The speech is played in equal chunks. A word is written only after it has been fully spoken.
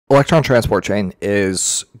electron transport chain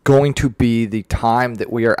is going to be the time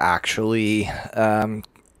that we are actually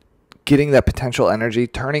getting that potential energy,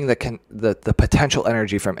 turning the potential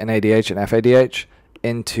energy from NADH and FADH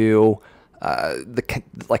into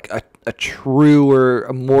a truer,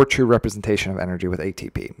 a more true representation of energy with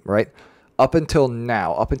ATP, right? Up until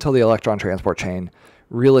now, up until the electron transport chain,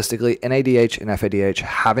 realistically, NADH and FADH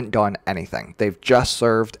haven't done anything. They've just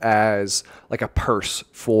served as like a purse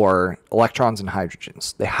for electrons and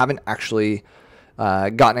hydrogens. They haven't actually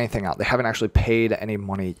gotten anything out. They haven't actually paid any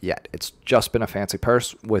money yet. It's just been a fancy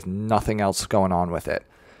purse with nothing else going on with it.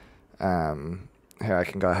 Here, I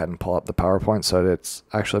can go ahead and pull up the PowerPoint so that it's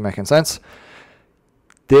actually making sense.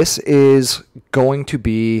 This is going to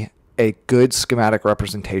be a good schematic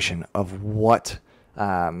representation of what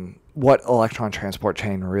electron transport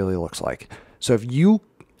chain really looks like. So if you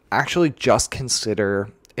actually just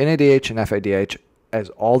consider NADH and FADH as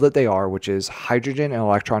all that they are, which is hydrogen and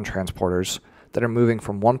electron transporters that are moving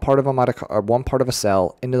from one part of a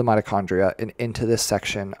cell into the mitochondria and into this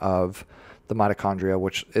section of the mitochondria,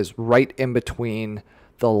 which is right in between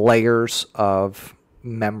the layers of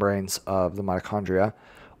membranes of the mitochondria,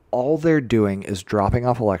 all they're doing is dropping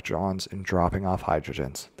off electrons and dropping off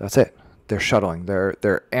hydrogens. That's it. They're shuttling.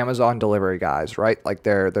 They're Amazon delivery guys, right? Like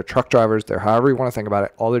they're truck drivers. They're however you want to think about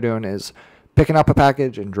it. All they're doing is picking up a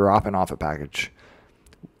package and dropping off a package.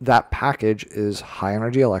 That package is high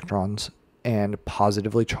energy electrons and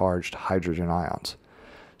positively charged hydrogen ions.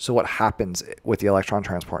 So what happens with the electron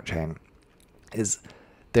transport chain is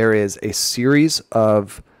there is a series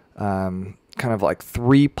of kind of like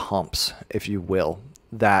 3 pumps, if you will,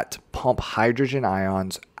 that pump hydrogen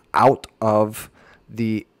ions out of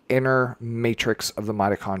the inner matrix of the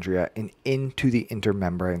mitochondria and into the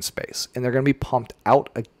intermembrane space. And they're going to be pumped out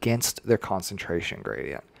against their concentration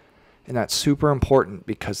gradient. And that's super important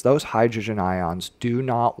because those hydrogen ions do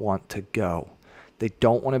not want to go. They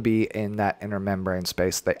don't want to be in that inner membrane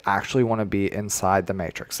space. They actually want to be inside the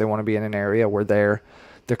matrix. They want to be in an area where they're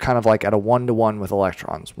kind of like at a 1-to-1 with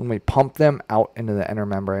electrons. When we pump them out into the inner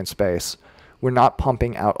membrane space, we're not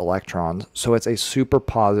pumping out electrons. So it's a super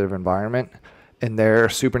positive environment, and they're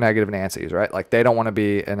super negative Nancy's, right? Like they don't want to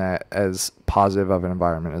be in as positive of an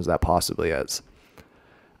environment as that possibly is.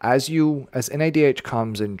 As NADH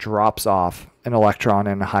comes and drops off an electron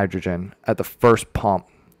and a hydrogen at the first pump,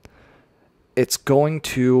 it's going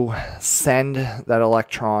to send that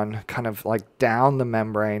electron kind of like down the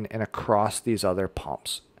membrane and across these other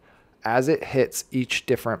pumps. As it hits each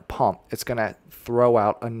different pump, it's going to throw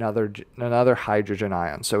out another hydrogen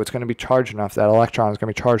ion. So it's going to be charged enough, that electron is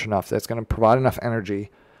going to be charged enough that it's going to provide enough energy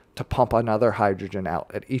to pump another hydrogen out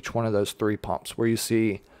at each one of those 3 pumps, where you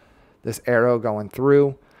see this arrow going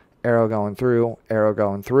through, arrow going through, arrow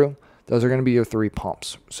going through. Those are going to be your 3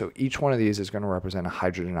 pumps. So each one of these is going to represent a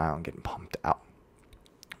hydrogen ion getting pumped out.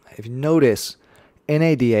 If you notice,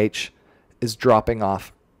 NADH is dropping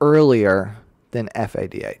off earlier than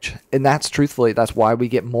FADH. And that's why we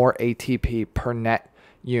get more ATP per net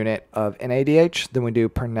unit of NADH than we do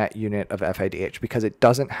per net unit of FADH, because it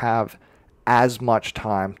doesn't have as much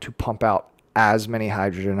time to pump out as many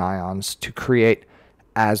hydrogen ions to create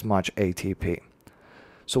as much ATP.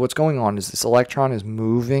 So what's going on is this electron is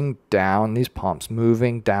moving down these pumps,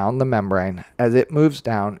 moving down the membrane. As it moves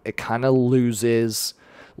down, it kind of loses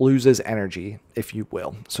energy, if you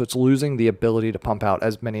will. So it's losing the ability to pump out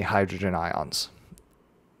as many hydrogen ions.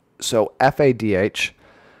 So FADH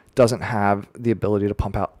doesn't have the ability to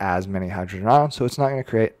pump out as many hydrogen ions, so it's not going to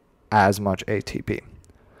create as much ATP.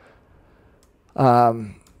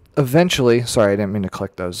 Eventually, sorry, I didn't mean to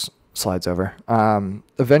click those slides over.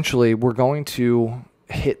 Eventually, we're going to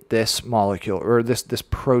hit this molecule, or this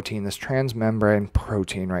protein, this transmembrane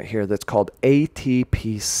protein right here that's called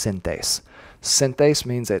ATP synthase. Synthase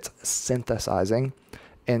means it's synthesizing,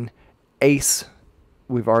 and ACE,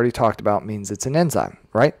 we've already talked about, means it's an enzyme,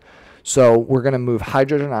 right? So we're going to move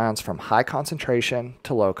hydrogen ions from high concentration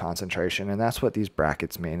to low concentration, and that's what these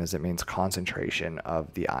brackets mean, is it means concentration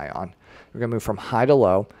of the ion. We're going to move from high to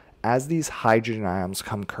low. As these hydrogen ions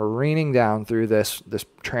come careening down through this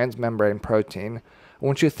transmembrane protein, I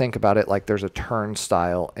want you to think about it like there's a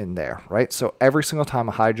turnstile in there, right? So every single time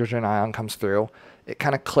a hydrogen ion comes through, it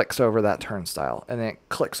kind of clicks over that turnstile, and then it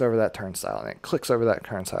clicks over that turnstile, and it clicks over that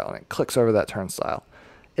turnstile, and it clicks over that turnstile.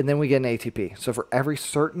 And then we get an ATP. So for every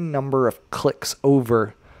certain number of clicks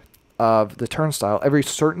over of the turnstile, every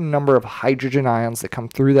certain number of hydrogen ions that come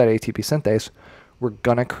through that ATP synthase, we're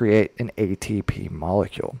going to create an ATP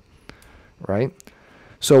molecule, right?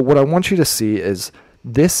 So what I want you to see is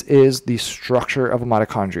this is the structure of a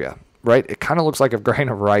mitochondria, right? It kind of looks like a grain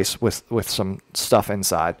of rice with some stuff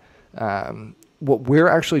inside. what we're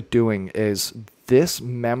actually doing is this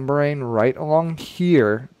membrane right along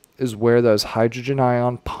here is where those hydrogen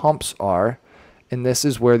ion pumps are, and this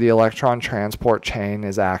is where the electron transport chain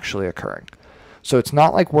is actually occurring. So it's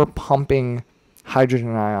not like we're pumping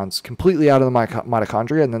hydrogen ions completely out of the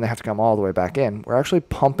mitochondria and then they have to come all the way back in. We're actually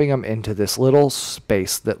pumping them into this little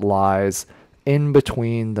space that lies in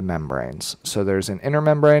between the membranes. So there's an inner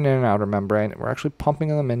membrane and an outer membrane, and we're actually pumping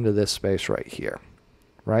them into this space right here,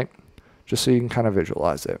 right? Just so you can kind of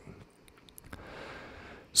visualize it.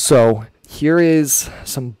 So here is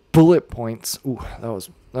some bullet points. Ooh, that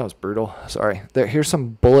was brutal. Sorry. Here's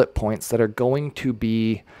some bullet points that are going to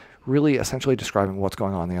be really essentially describing what's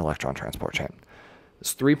going on in the electron transport chain.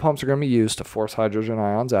 These 3 pumps are going to be used to force hydrogen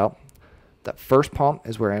ions out. That first pump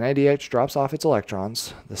is where NADH drops off its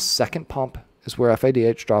electrons. The second pump is where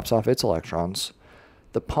FADH drops off its electrons.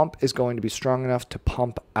 The pump is going to be strong enough to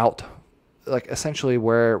pump out, like essentially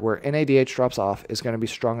where NADH drops off is going to be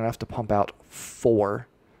strong enough to pump out 4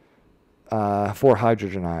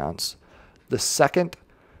 hydrogen ions. The second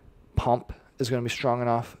pump is going to be strong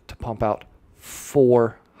enough to pump out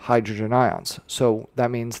 4 hydrogen ions. So that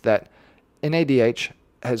means that NADH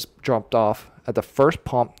has dropped off at the first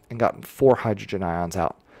pump and gotten 4 hydrogen ions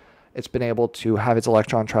out. It's been able to have its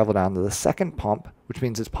electron travel down to the second pump, which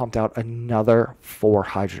means it's pumped out another 4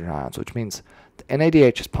 hydrogen ions, which means the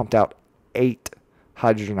NADH has pumped out 8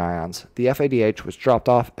 hydrogen ions. The FADH, was dropped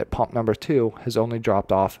off at pump number 2, has only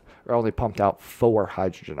dropped off or only pumped out 4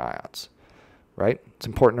 hydrogen ions, right? It's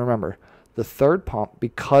important to remember. The third pump,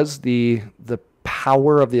 because the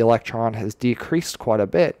power of the electron has decreased quite a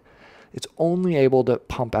bit, it's only able to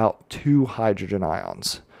pump out 2 hydrogen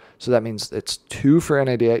ions. So that means it's 2 for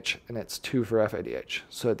NADH and it's 2 for FADH.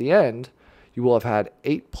 So at the end, you will have had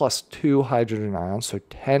 8 plus 2 hydrogen ions, so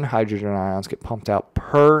 10 hydrogen ions get pumped out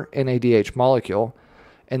per NADH molecule,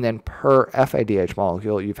 and then per FADH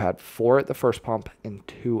molecule, you've had 4 at the first pump and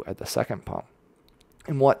 2 at the second pump.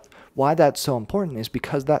 And why that's so important is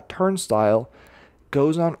because that turnstile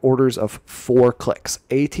goes on orders of 4 clicks.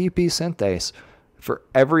 ATP synthase, for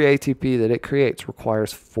every ATP that it creates,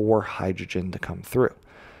 requires 4 hydrogen to come through.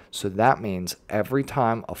 So that means every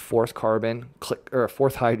time a 4th carbon or a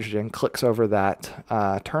 4th hydrogen clicks over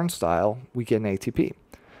that turnstile, we get an ATP.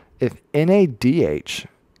 If NADH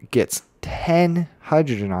gets 10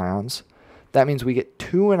 hydrogen ions, that means we get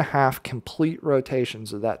 2.5 complete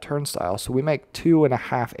rotations of that turnstile. So we make 2.5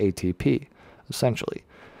 ATP, essentially.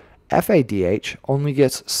 FADH only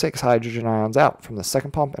gets 6 hydrogen ions out from the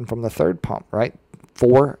second pump and from the third pump, right?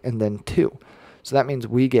 4 and then 2. So that means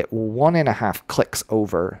we get 1.5 clicks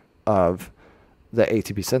over of the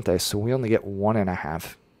ATP synthase. So we only get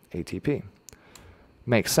 1.5 ATP.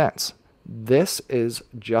 Makes sense. This is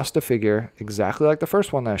just a figure exactly like the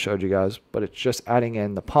first one that I showed you guys, but it's just adding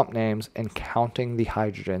in the pump names and counting the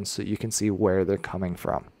hydrogens so you can see where they're coming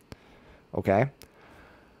from. Okay?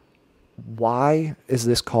 Why is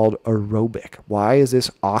this called aerobic? Why is this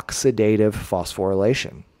oxidative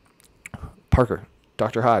phosphorylation? Parker,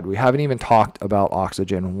 Dr. Hyde, we haven't even talked about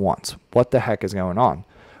oxygen once. What the heck is going on?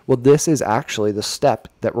 Well, this is actually the step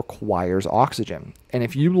that requires oxygen. And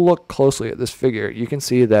if you look closely at this figure, you can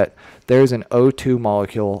see that there's an O2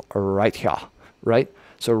 molecule right here, right?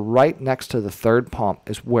 So right next to the third pump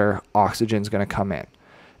is where oxygen is going to come in.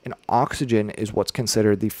 And oxygen is what's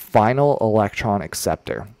considered the final electron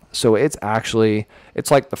acceptor. So it's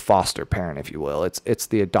like the foster parent, if you will. It's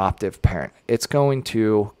the adoptive parent. It's going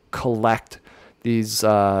to collect these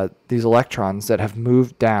electrons that have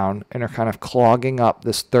moved down and are kind of clogging up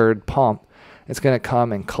this third pump. It's going to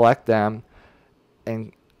come and collect them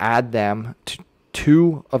and add them to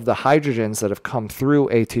 2 of the hydrogens that have come through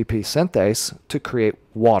ATP synthase to create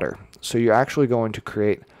water. So you're actually going to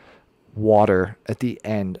create water at the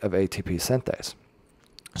end of ATP synthase.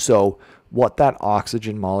 So what that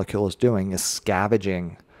oxygen molecule is doing is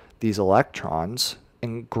scavenging these electrons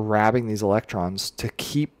and grabbing these electrons to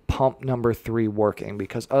keep pump number 3 working,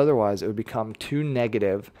 because otherwise it would become too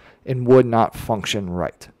negative and would not function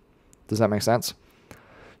right. Does that make sense?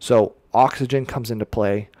 So oxygen comes into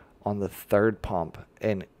play on the third pump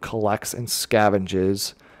and collects and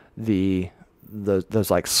scavenges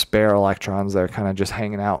those like spare electrons that are kind of just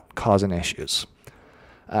hanging out, causing issues.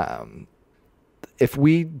 If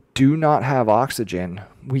we do not have oxygen,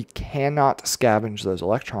 we cannot scavenge those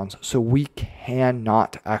electrons, so we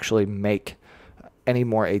cannot actually make any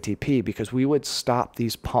more ATP, because we would stop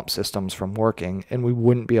these pump systems from working and we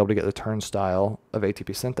wouldn't be able to get the turnstile of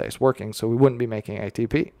ATP synthase working, so we wouldn't be making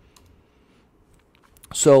ATP.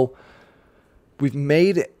 So we've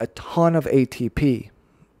made a ton of ATP,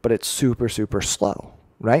 but it's super, super slow,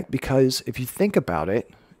 right? Because if you think about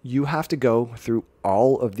it, you have to go through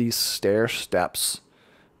all of these stair steps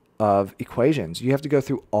of equations. You have to go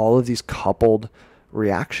through all of these coupled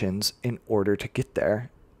reactions in order to get there,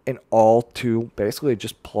 and all to basically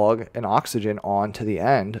just plug an oxygen onto the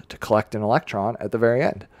end to collect an electron at the very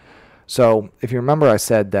end. So if you remember, I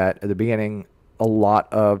said that at the beginning, a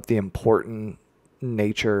lot of the important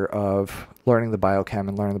nature of learning the biochem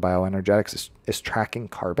and learning the bioenergetics is tracking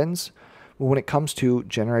carbons. But when it comes to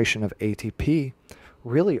generation of ATP,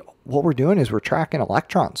 really what we're doing is we're tracking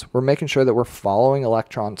electrons. We're making sure that we're following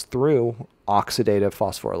electrons through oxidative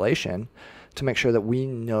phosphorylation to make sure that we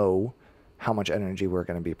know how much energy we're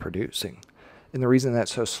going to be producing. And the reason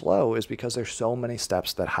that's so slow is because there's so many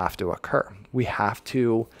steps that have to occur. We have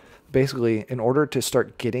to basically, in order to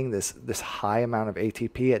start getting this high amount of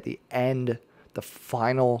ATP at the end, the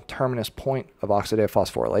final terminus point of oxidative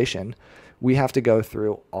phosphorylation, we have to go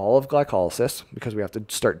through all of glycolysis because we have to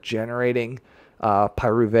start generating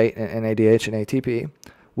pyruvate and NADH and ATP.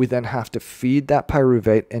 We then have to feed that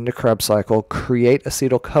pyruvate into Krebs cycle, create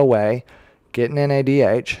acetyl-CoA, get an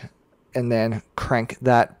NADH, and then crank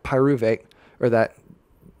that pyruvate, or that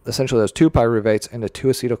essentially those two pyruvates into two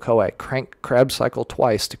acetyl-CoA, crank Krebs cycle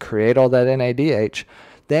twice to create all that NADH.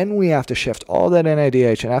 Then we have to shift all that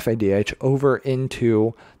NADH and FADH over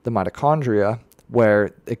into the mitochondria,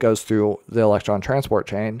 where it goes through the electron transport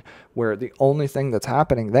chain, where the only thing that's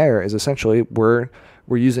happening there is essentially we're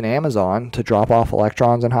using Amazon to drop off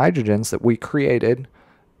electrons and hydrogens that we created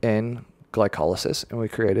in glycolysis and we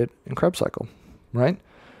created in Krebs cycle, right?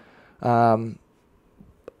 I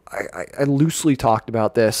loosely talked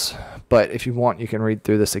about this, but if you want, you can read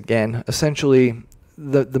through this again. Essentially,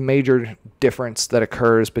 the major difference that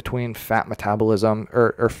occurs between fat metabolism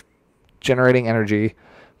or generating energy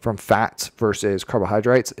from fats versus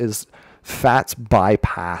carbohydrates is fats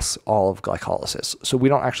bypass all of glycolysis. So we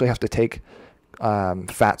don't actually have to take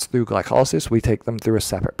fats through glycolysis. We take them through a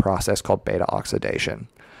separate process called beta oxidation.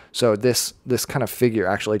 So this kind of figure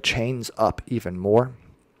actually chains up even more.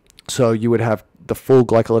 So you would have the full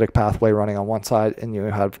glycolytic pathway running on one side, and you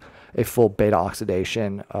would have a full beta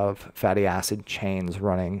oxidation of fatty acid chains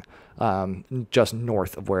running just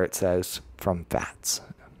north of where it says from fats.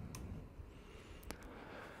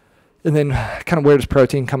 And then kind of where does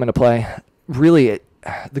protein come into play? Really,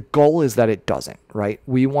 the goal is that it doesn't, right?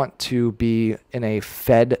 We want to be in a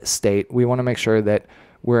fed state. We want to make sure that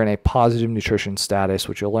we're in a positive nutrition status,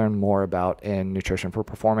 which you'll learn more about in Nutrition for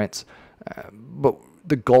Performance. But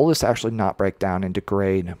the goal is to actually not break down and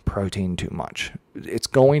degrade protein too much. It's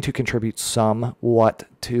going to contribute somewhat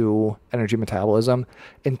to energy metabolism.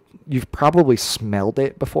 And you've probably smelled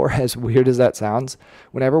it before, as weird as that sounds.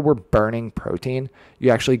 Whenever we're burning protein, you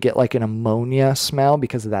actually get like an ammonia smell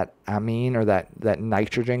because of that amine or that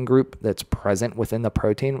nitrogen group that's present within the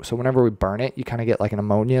protein. So whenever we burn it, you kind of get like an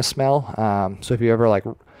ammonia smell. So if you ever like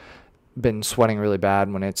been sweating really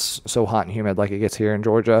bad when it's so hot and humid like it gets here in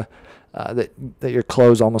Georgia, that your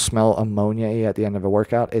clothes almost smell ammonia at the end of a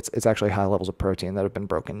workout, it's actually high levels of protein that have been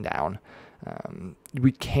broken down.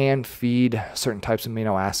 We can feed certain types of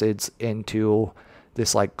amino acids into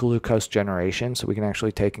this like glucose generation, so we can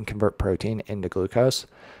actually take and convert protein into glucose.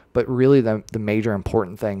 But really the major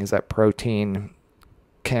important thing is that protein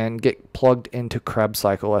can get plugged into Krebs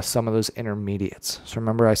cycle as some of those intermediates. So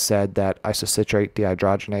remember I said that isocitrate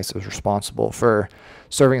dehydrogenase is responsible for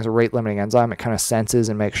serving as a rate limiting enzyme. It kind of senses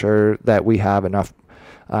and makes sure that we have enough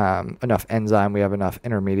enzyme, we have enough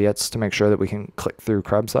intermediates to make sure that we can click through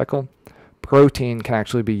Krebs cycle. Protein can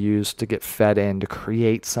actually be used to get fed in to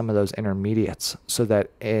create some of those intermediates so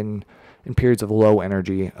that in periods of low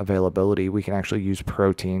energy availability, we can actually use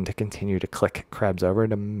protein to continue to click Krebs over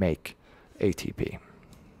to make ATP.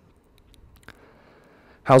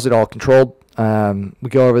 How's it all controlled? We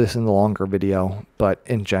go over this in the longer video, but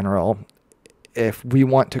in general, if we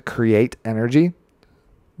want to create energy,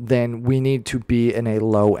 then we need to be in a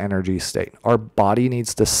low energy state. Our body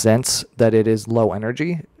needs to sense that it is low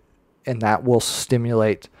energy, and that will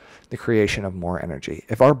stimulate the creation of more energy.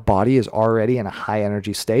 If our body is already in a high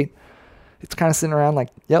energy state, it's kind of sitting around like,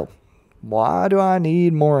 yo, why do I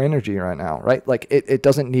need more energy right now, right? Like it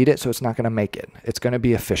doesn't need it, so it's not going to make it. It's going to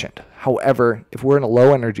be efficient. However, if we're in a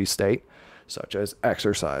low energy state, such as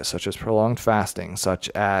exercise, such as prolonged fasting, such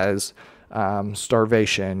as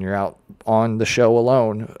starvation, you're out on the show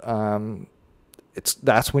alone,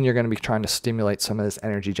 that's when you're going to be trying to stimulate some of this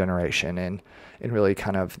energy generation, and really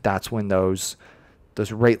kind of that's when those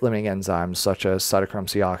rate limiting enzymes such as cytochrome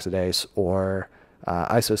C oxidase or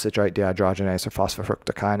isocitrate dehydrogenase or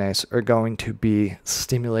phosphofructokinase are going to be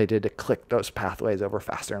stimulated to click those pathways over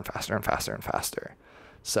faster and faster and faster and faster.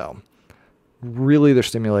 So really they're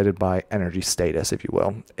stimulated by energy status, if you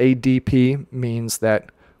will. ADP means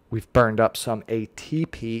that we've burned up some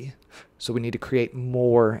ATP, so we need to create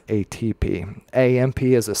more ATP. AMP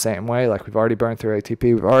is the same way, like we've already burned through ATP,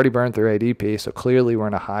 we've already burned through ADP, so clearly we're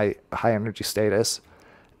in a high energy status,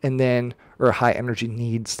 and then, or a high energy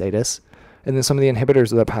need status. And then some of the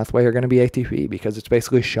inhibitors of that pathway are going to be ATP, because it's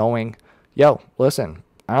basically showing, yo, listen,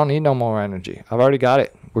 I don't need no more energy. I've already got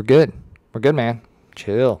it. We're good. We're good, man.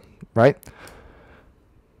 Chill, right?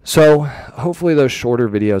 So hopefully those shorter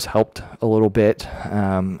videos helped a little bit.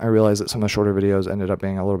 I realize that some of the shorter videos ended up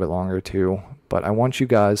being a little bit longer too, but I want you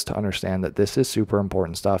guys to understand that this is super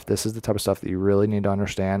important stuff. This is the type of stuff that you really need to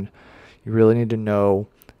understand. You really need to know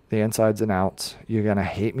the insides and outs. You're going to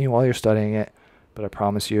hate me while you're studying it, but I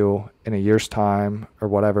promise you in a year's time or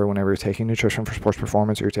whatever, whenever you're taking nutrition for sports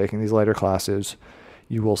performance or you're taking these later classes,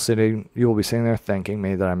 you will be sitting there thanking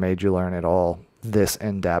me that I made you learn it all this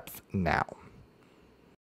in depth now.